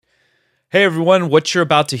Hey everyone, what you're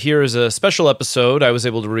about to hear is a special episode I was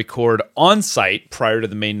able to record on site prior to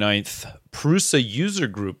the May 9th Prusa user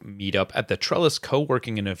group meetup at the Trellis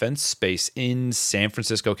co-working and events space in San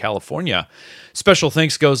Francisco, California. Special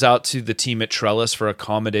thanks goes out to the team at Trellis for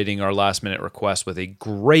accommodating our last minute request with a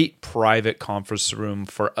great private conference room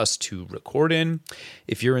for us to record in.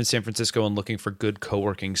 If you're in San Francisco and looking for good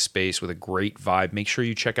co-working space with a great vibe, make sure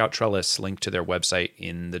you check out Trellis, link to their website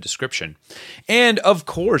in the description. And of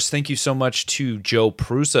course, thank you so much to Joe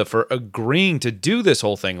Prusa for agreeing to do this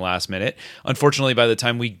whole thing last minute. Unfortunately, by the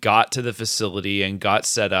time we got to the facility and got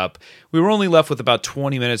set up, we were only left with about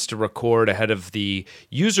 20 minutes to record ahead of the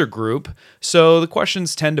user group. So the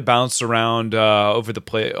questions tend to bounce around all over the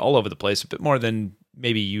place, a bit more than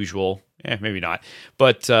maybe usual. Maybe not.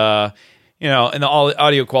 But, and the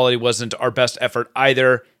audio quality wasn't our best effort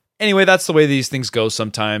either. Anyway, that's the way these things go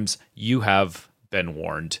sometimes. You have been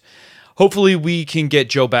warned. Hopefully we can get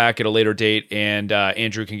Joe back at a later date and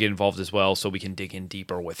Andrew can get involved as well so we can dig in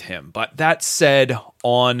deeper with him. But that said,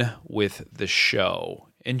 on with the show.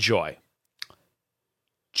 Enjoy.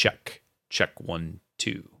 Check. Check 1,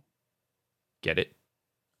 2. Get it?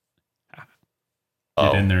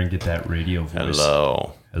 Get in there and get that radio voice.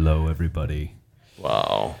 Hello, everybody.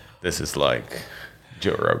 Wow. This is like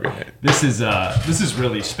Joe Rogan. This is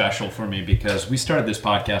really special for me because we started this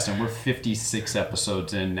podcast and we're 56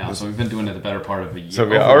 episodes in now, so we've been doing it the better part of a year. So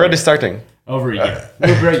we're already starting. Over a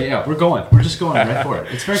year. We're going. We're just going right for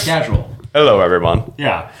it. It's very casual. Hello, everyone.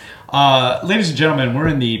 Yeah. Ladies and gentlemen, we're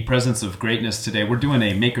in the presence of greatness today. We're doing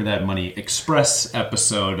a Maker That Money Express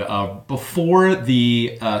episode before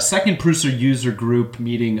the second Prusa user group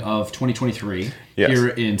meeting of 2023 here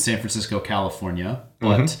in San Francisco, California.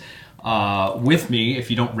 But with me, if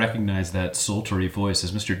you don't recognize that sultry voice,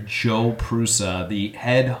 is Mr. Joe Prusa, the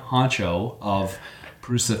head honcho of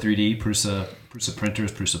Prusa 3D, Prusa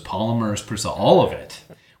printers, Prusa polymers, Prusa all of it.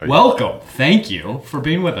 Welcome. Thank you for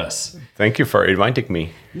being with us. Thank you for inviting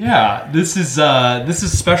me. Yeah, this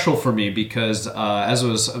is special for me because as I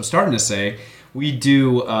was starting to say, we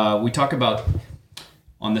talk about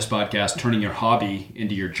on this podcast turning your hobby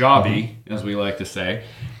into your jobby, as we like to say,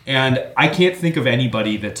 and I can't think of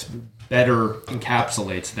anybody that's better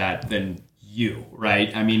encapsulates that than you,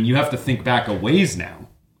 right? I mean, you have to think back a ways now.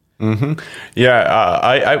 Mm-hmm.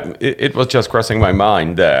 Yeah, it was just crossing my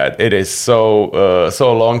mind that it is so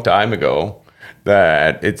long time ago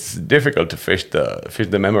that it's difficult to fish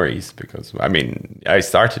the memories because I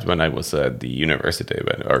started when I was at the university,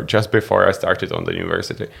 or just before I started on the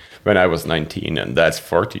university when I was 19, and that's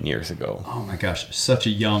 14 years ago. Oh my gosh, such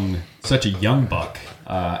a young buck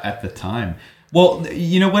at the time. Well,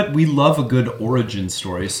 you know what? We love a good origin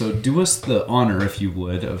story. So do us the honor, if you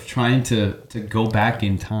would, of trying to go back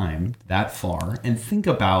in time that far and think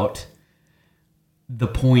about the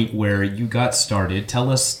point where you got started. Tell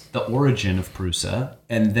us the origin of Prusa.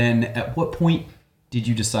 And then at what point did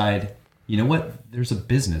you decide, you know what, there's a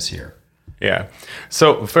business here? Yeah.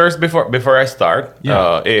 So first, before I start,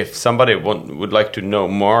 if somebody would like to know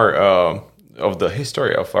more of the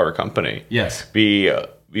history of our company, yes,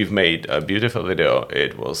 we've made a beautiful video.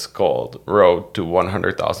 It was called Road to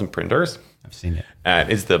 100,000 Printers. I've seen it. And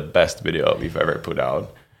it's the best video we've ever put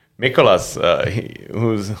out. Nicholas,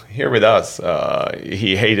 who's here with us,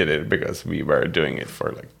 he hated it because we were doing it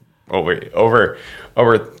for like over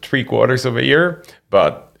 3/4 of a year.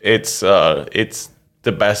 But it's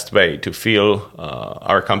the best way to feel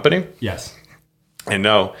our company. Yes. And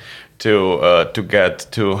now to get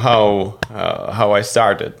to how I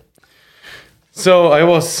started. So I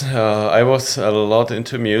was a lot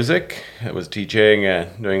into music. I was DJing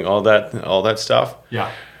and doing all that stuff.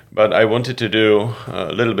 Yeah. But I wanted to do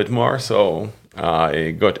a little bit more, so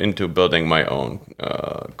I got into building my own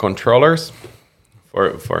controllers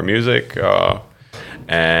for music.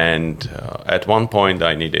 And at one point,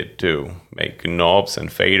 I needed to make knobs and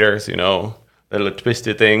faders, little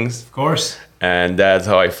twisty things. Of course. And that's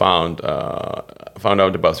how I found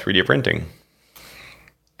out about 3D printing.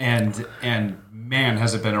 And man,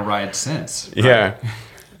 has it been a ride since. Right?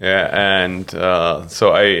 Yeah. And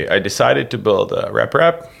so I decided to build a rep.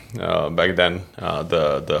 Back then,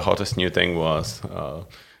 the hottest new thing was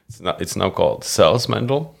it's now called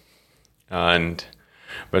Salesmandel,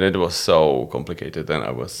 but it was so complicated, and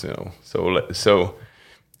I was so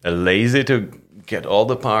lazy to get all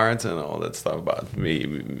the parts and all that stuff. But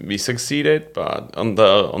we succeeded. But on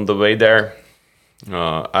the way there,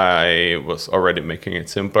 I was already making it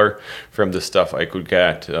simpler from the stuff I could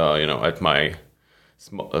get, at my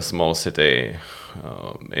small city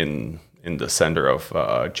in the center of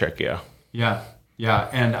Czechia. Yeah,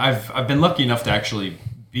 and I've been lucky enough to actually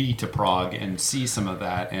be to Prague and see some of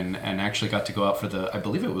that, and actually got to go out for I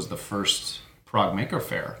believe it was the first Prague Maker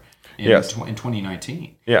Fair in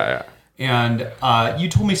 2019. Yeah. And you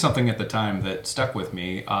told me something at the time that stuck with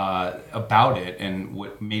me about it, and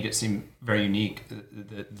what made it seem very unique.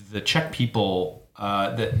 The Czech people,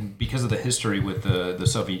 that because of the history with the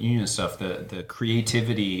Soviet Union stuff, the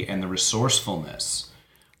creativity and the resourcefulness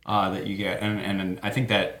that you get, and I think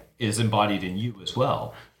that is embodied in you as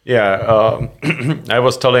well. Yeah, I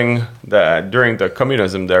was telling that during the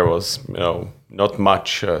communism there was not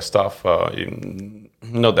much stuff.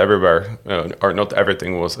 Not everywhere or not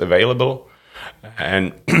everything was available,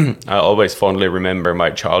 and I always fondly remember my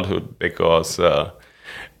childhood because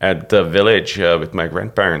at the village with my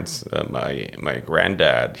grandparents, my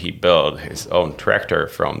granddad, he built his own tractor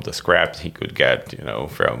from the scraps he could get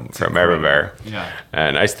from everywhere. Yeah.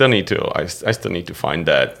 And I still need to find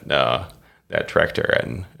that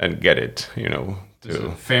tractor and get it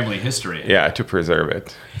to family history. Yeah, to preserve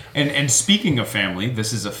it. And speaking of family,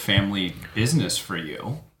 this is a family business for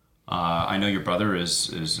you. I know your brother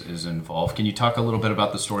is involved. Can you talk a little bit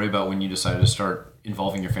about the story about when you decided to start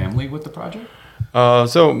involving your family with the project?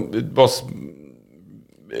 So it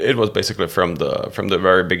was basically from the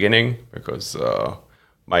very beginning, because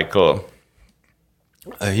Michael,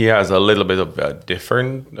 he has a little bit of a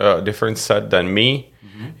different set than me.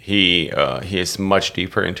 He is much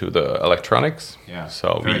deeper into the electronics. Yeah.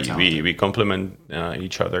 So we complement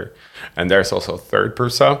each other. And there's also a third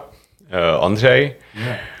Prusa, Andrzej.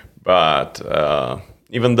 Yeah. But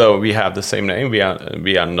even though we have the same name, we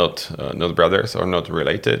are not brothers or not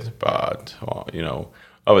related. But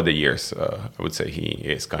over the years, I would say he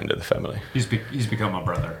is kind of the family. He's become a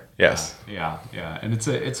brother. Yes. Yeah. And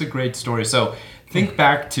it's a great story. So think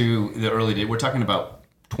back to the early days. We're talking about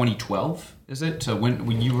 2012, is it? So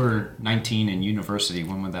when you were 19 in university,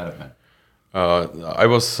 when would that have been? I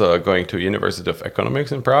was going to University of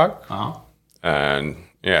Economics in Prague. Uh-huh. And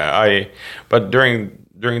but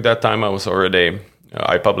during that time I was already,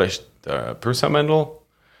 I published Prusa Mendel,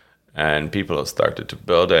 and people started to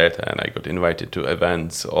build it, and I got invited to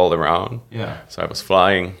events all around. Yeah. So I was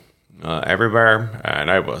flying everywhere, and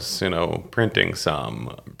I was, printing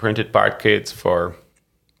some printed part kits for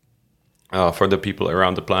the people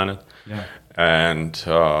around the planet. Yeah. And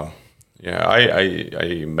I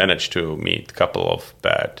managed to meet a couple of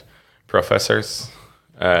bad professors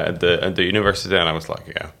at the university, and I was like,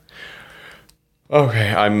 yeah,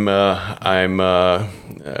 okay, I'm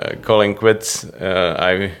calling quits.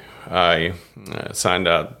 I signed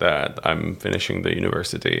out that I'm finishing the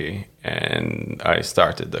university, and I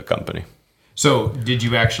started the company. So, did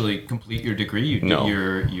you actually complete your degree? No.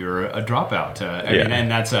 You're a dropout. I mean,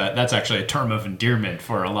 and that's actually a term of endearment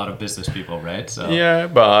for a lot of business people, right? So. Yeah,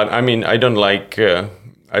 but I mean, I don't like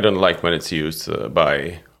when it's used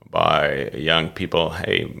by young people.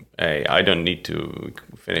 Hey, I don't need to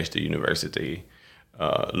finish the university.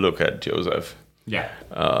 Look at Josef. Yeah.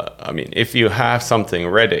 I mean, if you have something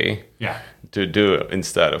ready, yeah, to do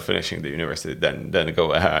instead of finishing the university, then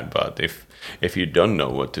go ahead. But if you don't know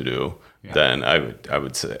what to do, yeah, then I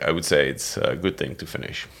would say it's a good thing to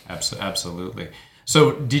finish. Absolutely.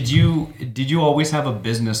 So did you always have a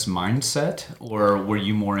business mindset, or were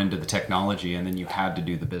you more into the technology and then you had to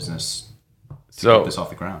do the business to get this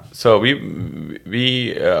off the ground? So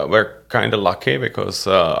we were kind of lucky because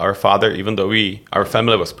our father, even though our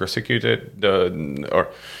family was persecuted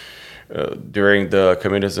during the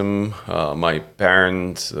communism, my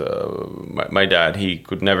parents, my dad, he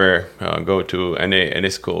could never go to any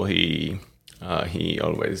school. He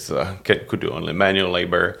always could do only manual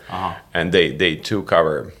labor, uh-huh, and they took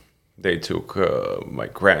my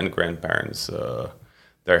grandparents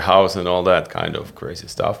their house and all that kind of crazy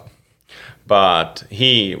stuff. But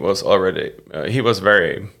his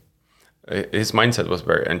mindset was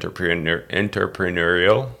very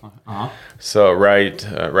entrepreneurial. Uh-huh. So right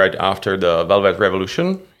after the Velvet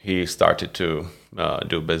Revolution, he started to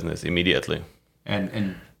do business immediately.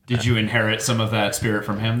 And did you inherit some of that spirit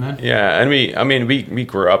from him then? Yeah, and we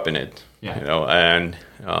grew up in it. Yeah. And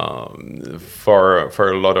for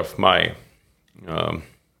a lot of my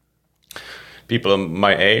people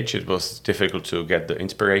my age, it was difficult to get the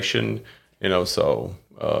inspiration. So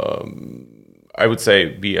I would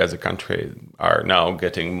say we as a country are now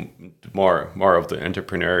getting more of the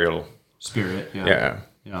entrepreneurial spirit. Yeah.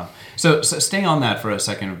 Yeah. So staying on that for a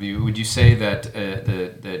second, would you say that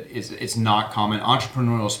it's not common?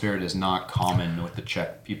 Entrepreneurial spirit is not common with the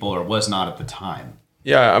Czech people, or was not at the time?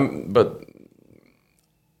 Yeah, but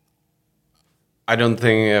I don't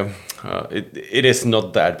think it is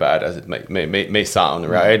not that bad as it may sound,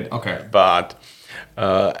 right? Okay. But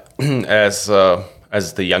as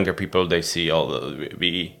as the younger people, they see all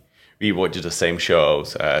we watch the same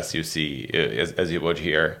shows as you see as you watch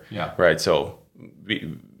here. Yeah. Right. So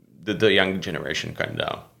the young generation kind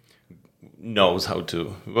of knows how to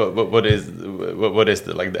what is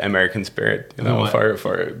the like the American spirit,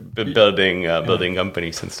 for building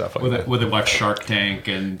companies and stuff like that. Would they watch Shark Tank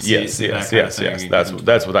and yes.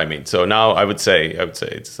 That's what I mean. So now I would say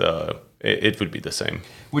it's it would be the same.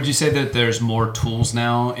 Would you say that there's more tools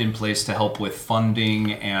now in place to help with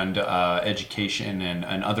funding and education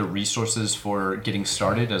and other resources for getting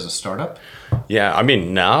started as a startup? Yeah, I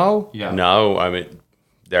mean now I mean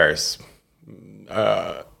there's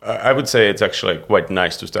I would say it's actually quite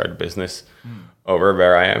nice to start a business over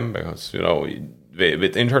where I am, because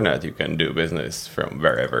with internet you can do business from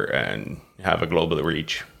wherever and have a global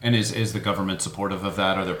reach. And is the government supportive of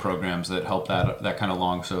that? Are there programs that help that kind of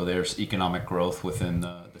along, so there's economic growth within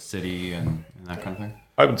the city and that kind of thing?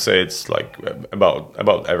 I would say it's like about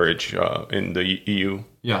average in the EU.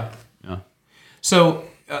 Yeah. So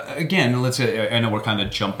again, let's say, I know we're kind of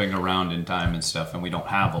jumping around in time and stuff, and we don't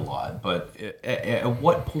have a lot, but at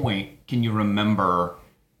what point can you remember,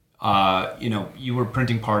 you were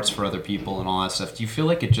printing parts for other people and all that stuff. Do you feel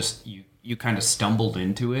like it just, you kind of stumbled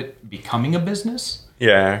into it becoming a business?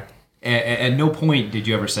 Yeah. At no point did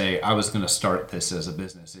you ever say, I was going to start this as a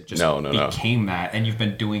business. It just became that, and you've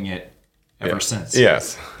been doing it ever since.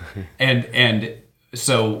 Yes. And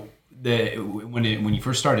so when you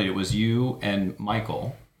first started, it was you and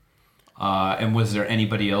Michael. And was there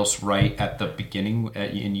anybody else right at the beginning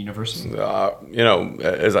in university?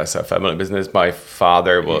 As I said, family business. My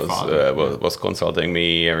father was consulting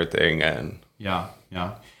me, everything, and yeah.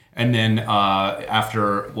 And then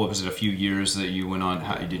after, what was it, a few years that you went on?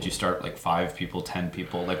 How did you start? Like 5 people, 10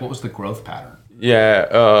 people? Like, what was the growth pattern?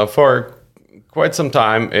 Yeah, for quite some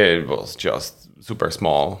time it was just super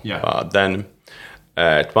small. Yeah. Then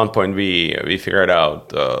at one point we figured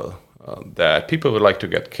out that people would like to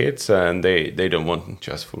get kits, and they don't want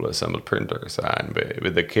just full assembled printers. And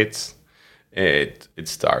with the kits, it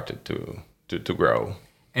started to grow.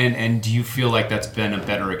 And do you feel like that's been a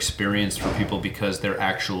better experience for people because they're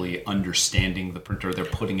actually understanding the printer, they're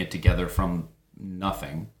putting it together from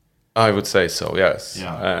nothing? I would say so, yes.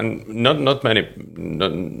 Yeah. And not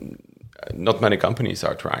many companies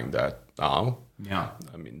are trying that now. Yeah.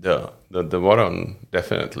 I mean, the Waron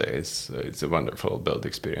definitely it's a wonderful build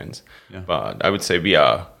experience. Yeah. But I would say we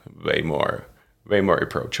are way more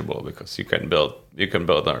approachable, because you can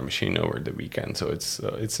build our machine over the weekend. So it's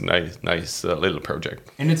a nice little project.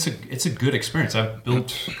 And it's a good experience. I've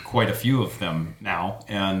built quite a few of them now,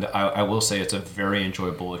 and I will say it's a very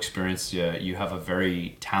enjoyable experience. You have a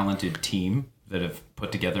very talented team that have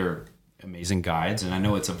put together amazing guides, and I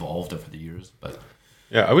know it's evolved over the years, but.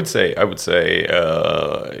 Yeah, I would say,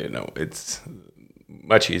 it's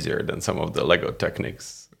much easier than some of the Lego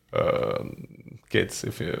Technics kits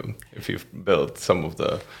if you've built some of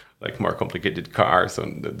the like more complicated cars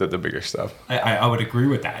and the bigger stuff. I would agree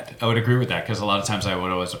with that. Because a lot of times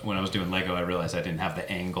when I was doing Lego, I realized I didn't have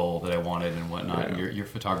the angle that I wanted and whatnot. Yeah. Your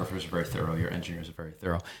photographers are very thorough. Your engineers are very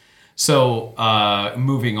thorough. So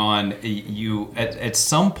moving on, you at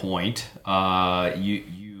some point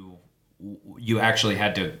you actually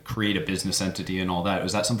had to create a business entity and all that.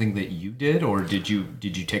 Was that something that you did, or did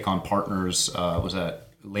you take on partners? Was that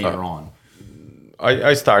later on?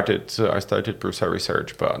 I started Prusa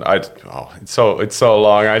Research, but it's so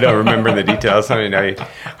long. I don't remember the details. I mean,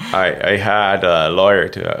 I had a lawyer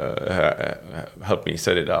to help me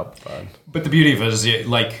set it up. But the beauty of it is,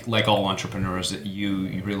 like all entrepreneurs,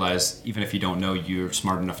 you realize even if you don't know, you're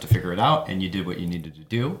smart enough to figure it out, and you did what you needed to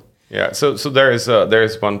do. Yeah. So there's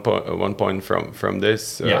one point from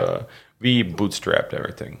this. We bootstrapped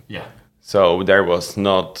everything. Yeah. So there was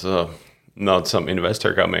not some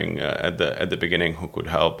investor coming at the beginning who could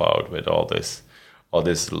help out with all this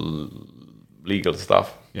legal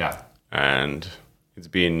stuff. Yeah. And it's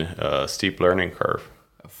been a steep learning curve.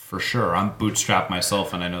 For sure. I'm bootstrapped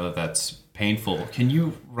myself, and I know that that's painful. Can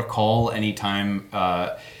you recall any time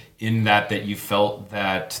in that you felt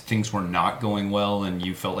that things were not going well and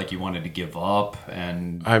you felt like you wanted to give up?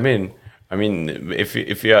 And I mean, if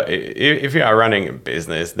you are running a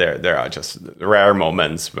business, there are just rare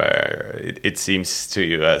moments where it seems to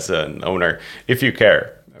you as an owner, if you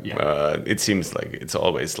care, it seems like it's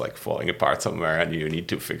always like falling apart somewhere and you need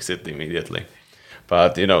to fix it immediately.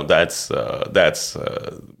 But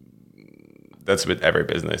that's with every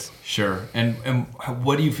business. Sure. And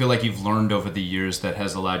what do you feel like you've learned over the years that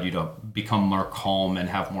has allowed you to become more calm and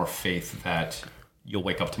have more faith that you'll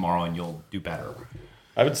wake up tomorrow and you'll do better?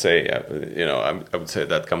 I would say, I would say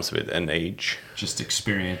that comes with an age. Just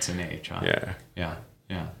experience and age, huh? Yeah.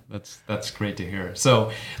 Yeah. That's great to hear.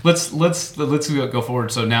 So let's go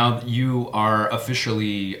forward. So now you are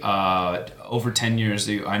officially over 10 years.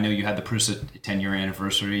 I know you had the Prusa 10-year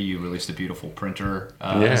anniversary. You released a beautiful printer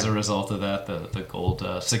as a result of that, the gold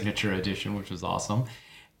signature edition, which was awesome.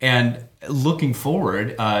 And looking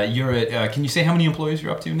forward, you're at. Can you say how many employees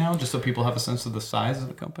you're up to now, just so people have a sense of the size of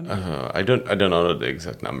the company? I don't know the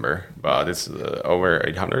exact number, but it's over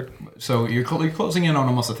 800. So you're closing in on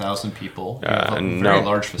almost 1,000 people. You have a very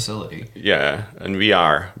large facility. Yeah, and we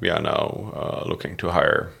are now looking to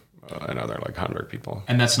hire another like 100 people.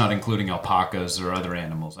 And that's not including alpacas or other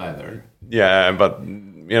animals either. Yeah, but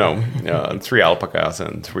 3 alpacas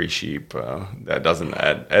and 3 sheep, that doesn't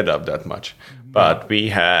add up that much. But we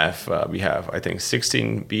have I think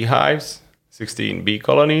 16 beehives, 16 bee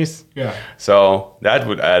colonies. Yeah. So that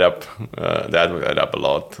would add up. A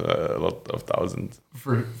lot of thousands.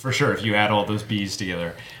 For sure, if you add all those bees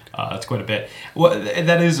together, that's quite a bit. Well,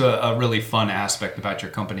 that is a really fun aspect about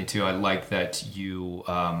your company too. I like that you.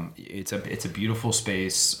 It's a beautiful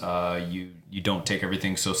space. You don't take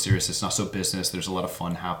everything so serious. It's not so business. There's a lot of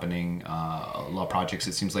fun happening. A lot of projects.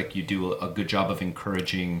 It seems like you do a good job of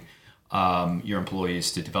encouraging your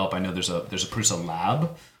employees to develop. I know there's a Prusa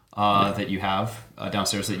lab that you have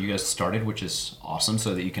downstairs that you guys started, which is awesome,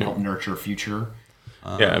 so that you can help nurture future.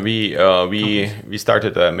 We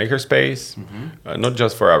started a makerspace, not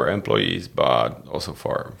just for our employees, but also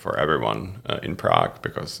for everyone in Prague,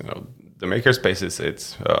 because the makerspaces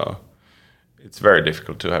it's very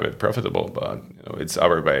difficult to have it profitable, but it's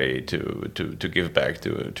our way to give back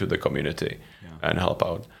to the community and help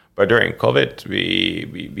out. But during COVID,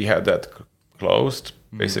 we had that closed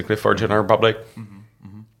basically for general public,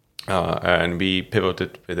 and we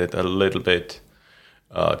pivoted with it a little bit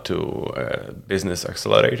to a business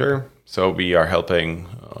accelerator. So we are helping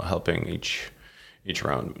each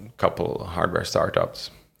round couple hardware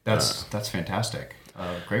startups. That's fantastic.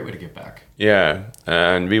 Great way to give back. Yeah,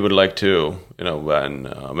 and we would like to,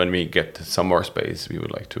 when we get some more space, we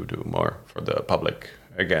would like to do more for the public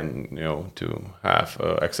again, to have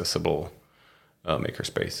accessible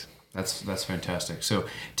makerspace. That's fantastic. So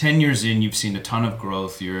 10 years in, you've seen a ton of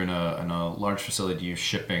growth. You're in a large facility. You're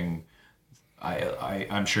shipping.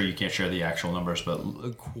 I'm sure you can't share the actual numbers, but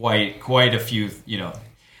quite a few.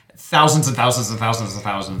 Thousands and thousands and thousands and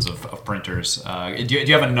thousands of printers. Do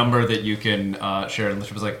you have a number that you can share in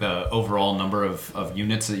terms of like the overall number of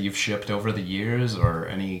units that you've shipped over the years, or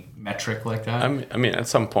any metric like that? I mean, at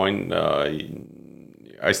some point,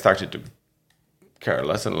 I started to care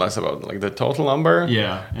less and less about like the total number.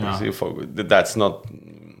 Yeah.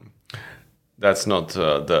 That's not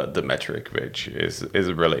the metric, which is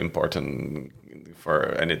really important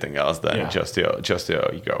for anything else than just your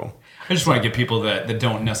ego. I just want to give people that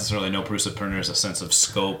don't necessarily know Prusa printers a sense of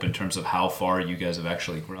scope in terms of how far you guys have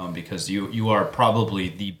actually grown, because you are probably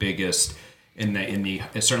the biggest in the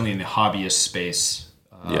certainly in the hobbyist space.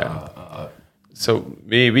 So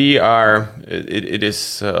we are. It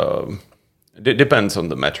is. It depends on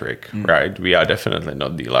the metric, right? We are definitely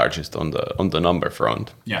not the largest on the number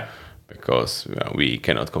front. Yeah. Because we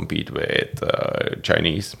cannot compete with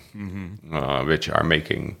Chinese, which are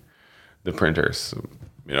making the printers.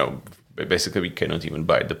 Basically, we cannot even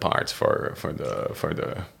buy the parts for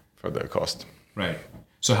the cost. Right.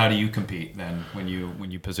 So how do you compete then when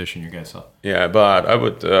you position your guys up? Yeah, but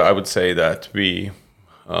I would say that we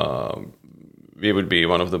would be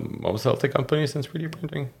one of the most healthy companies in 3D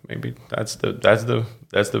printing. Maybe that's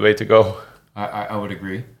the way to go. I would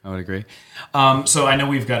agree. So I know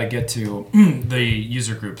we've got to get to the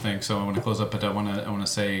user group thing. So I want to close up, but I want to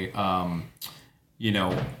say,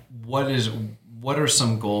 what are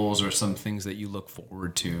some goals or some things that you look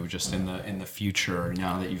forward to just in the future?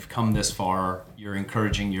 Now that you've come this far, you're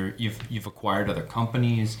encouraging you've acquired other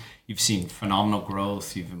companies, you've seen phenomenal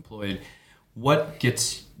growth, you've employed. What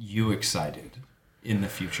gets you excited in the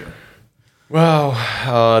future? Well,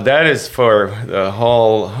 that is for the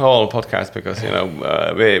whole podcast, because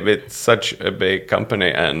with such a big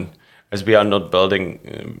company, and as we are not building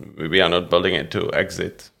it to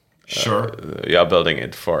exit. Sure. We are building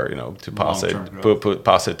it for to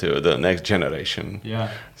pass it to the next generation.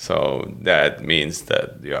 Yeah. So that means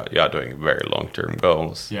that you are doing very long-term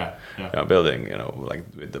goals. Yeah. You are building like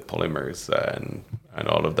with the polymers and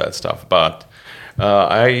all of that stuff. But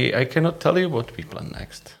I cannot tell you what we plan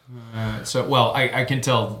next. I can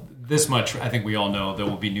tell this much. I think we all know there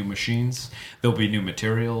will be new machines, there will be new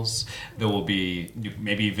materials, there will be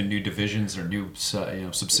maybe even new divisions or new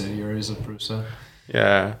subsidiaries of Prusa.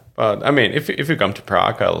 Yeah, but I mean, if you come to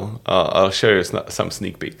Prague, I'll show you some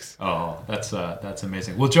sneak peeks. Oh, that's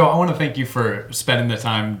amazing. Well, Joe, I want to thank you for spending the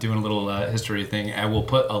time doing a little history thing. I will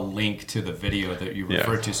put a link to the video that you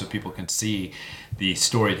referred to so people can see the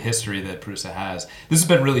storied history that Prusa has. This has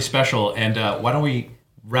been really special, and why don't we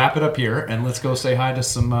wrap it up here and let's go say hi to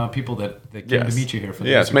some people that came to meet you here for the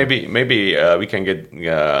Yes, maybe we can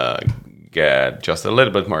get just a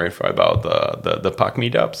little bit more info about the PUG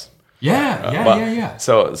meetups. Yeah.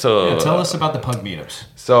 So tell us about the PUG meetups.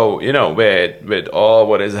 So with all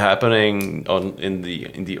what is happening in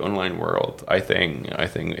the online world, I think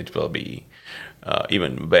it will be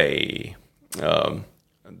even way.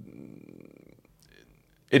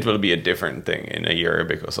 It will be a different thing in a year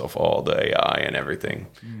because of all the AI and everything.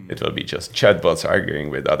 It will be just chatbots arguing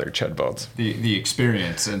with other chatbots. The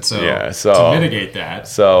experience, and so to mitigate that.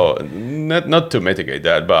 So not to mitigate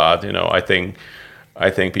that, but I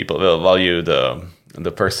think people will value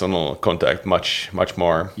the personal contact much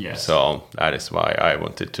more. Yes. So that is why I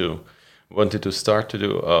wanted to start to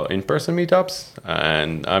do in-person meetups,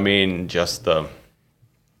 and I mean just the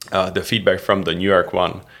feedback from the New York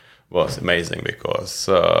one was amazing because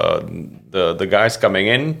the guys coming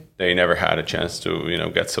in, they never had a chance to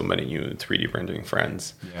get so many new 3D printing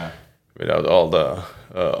friends. Yeah. Without all the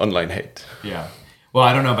online hate. Yeah. Well,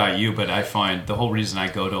 I don't know about you, but I find the whole reason I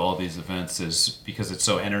go to all these events is because it's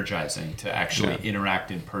so energizing to actually interact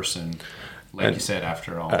in person, like you said,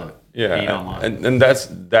 after all the hate online. And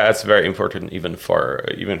that's very important even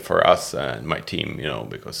for us and my team,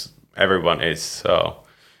 because everyone is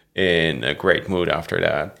in a great mood after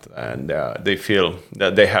that, and they feel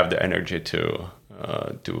that they have the energy to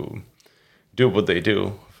do what they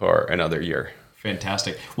do for another year.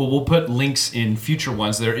 Fantastic. Well, we'll put links in future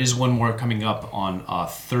ones. There is one more coming up on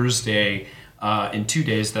Thursday in 2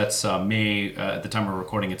 days. That's May, at the time we're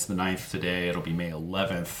recording, it's the 9th today. It'll be May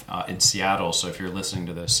 11th in Seattle. So if you're listening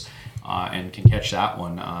to this and can catch that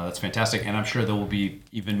one, that's fantastic. And I'm sure there will be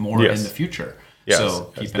even more in the future. Yes.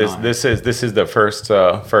 So keep an eye. This is the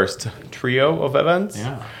first trio of events.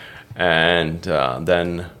 Yeah. And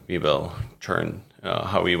then we will turn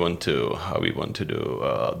how we want to do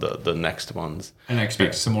the next ones. And I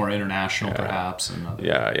expect some more international, perhaps. And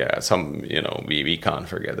other. Some we can't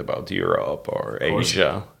forget about Europe or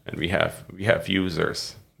Asia, and we have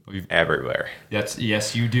users everywhere.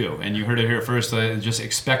 Yes, you do, and you heard it here first. Just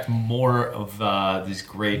expect more of these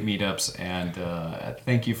great meetups, and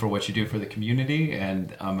thank you for what you do for the community.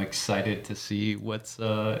 And I'm excited to see what's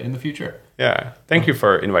in the future. Yeah, thank you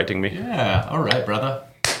for inviting me. Yeah, all right, brother.